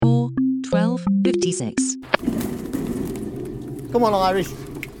12:56. Come on, Irish.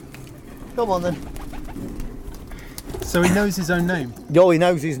 Come on then. So he knows his own name? Oh, he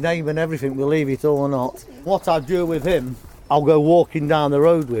knows his name and everything, believe it or not. What I do with him, I'll go walking down the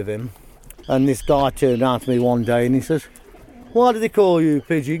road with him, and this guy turned around to me one day and he says, "Why do they call you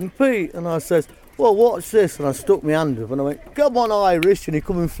Pigeon Pete?" And I says, "Well, what's this?" And I stuck my hand up and I went, "Come on, Irish," and he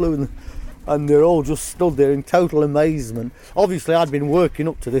come and flew, and they're all just stood there in total amazement. Obviously, I'd been working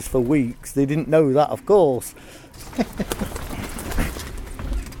up to this for weeks. They didn't know that, of course.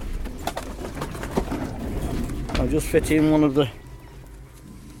 I just fit in one of the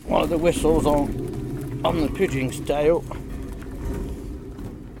whistles on the pigeon's tail.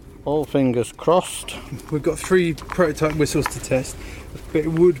 All fingers crossed. We've got 3 prototype whistles to test, but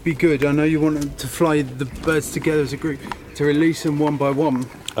it would be good, I know you want them to fly the birds together as a group, to release them one by one.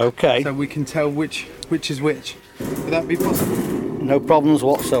 Okay. So we can tell which is which. Would that be possible? No problems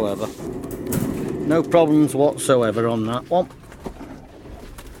whatsoever. No problems whatsoever on that one.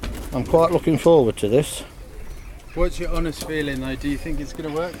 I'm quite looking forward to this. What's your honest feeling though? Do you think it's going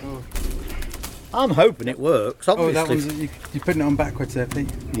to work? Or? I'm hoping it works, obviously. Oh, that one's, you're putting it on backwards there, Pete.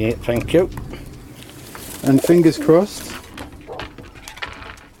 Yeah, thank you. And fingers crossed.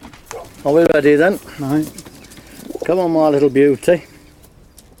 Are we ready then? Right. Come on, my little beauty.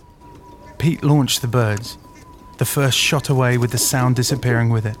 Pete launched the birds. The first shot away with the sound disappearing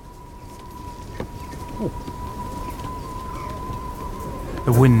with it.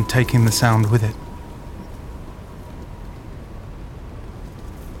 The wind taking the sound with it.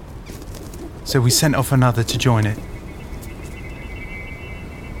 So we sent off another to join it.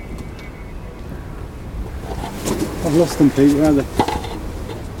 I've lost them, Pete. Where are they?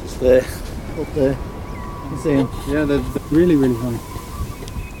 Just there. Up there. You see them? Yeah, they're really, really high.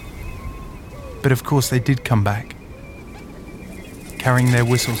 But of course they did come back, carrying their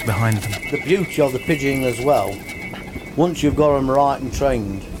whistles behind them. The beauty of the pigeon as well, once you've got them right and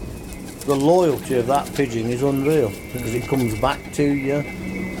trained, the loyalty of that pigeon is unreal, because it comes back to you.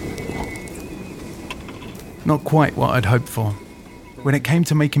 Not quite what I'd hoped for. When it came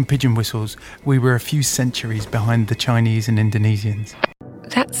to making pigeon whistles, we were a few centuries behind the Chinese and Indonesians.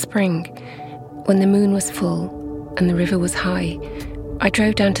 That spring, when the moon was full and the river was high, I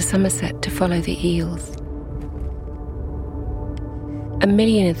drove down to Somerset to follow the eels. 1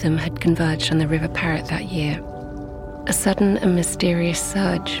 million of them had converged on the River Parrett that year. A sudden and mysterious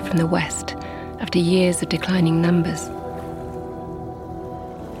surge from the west after years of declining numbers.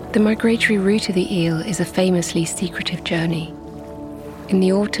 The migratory route of the eel is a famously secretive journey. In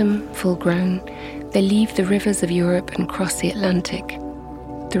the autumn, full grown, they leave the rivers of Europe and cross the Atlantic,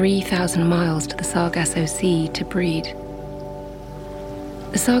 3,000 miles to the Sargasso Sea to breed.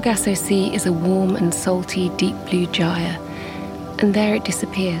 The Sargasso Sea is a warm and salty deep blue gyre, and there it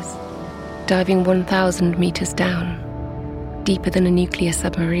disappears, diving 1,000 meters down, deeper than a nuclear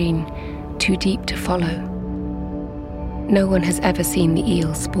submarine, too deep to follow. No one has ever seen the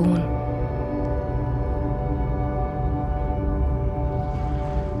eel spawn.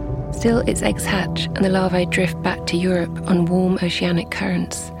 Still, its eggs hatch and the larvae drift back to Europe on warm oceanic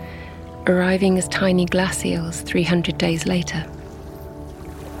currents, arriving as tiny glass eels 300 days later.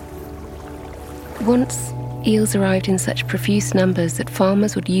 Once, eels arrived in such profuse numbers that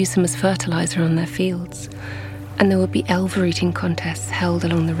farmers would use them as fertilizer on their fields, and there would be elver eating contests held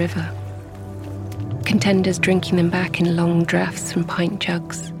along the river. Contenders drinking them back in long draughts from pint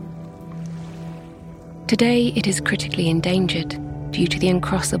jugs. Today it is critically endangered due to the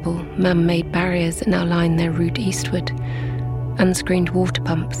uncrossable man-made barriers that now line their route eastward. Unscreened water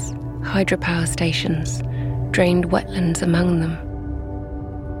pumps, hydropower stations, drained wetlands among them.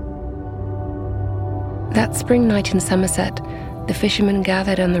 That spring night in Somerset, the fishermen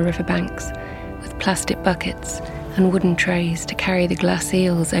gathered on the riverbanks with plastic buckets and wooden trays to carry the glass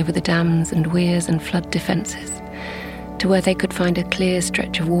eels over the dams and weirs and flood defences to where they could find a clear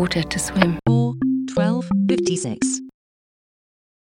stretch of water to swim. 12:56.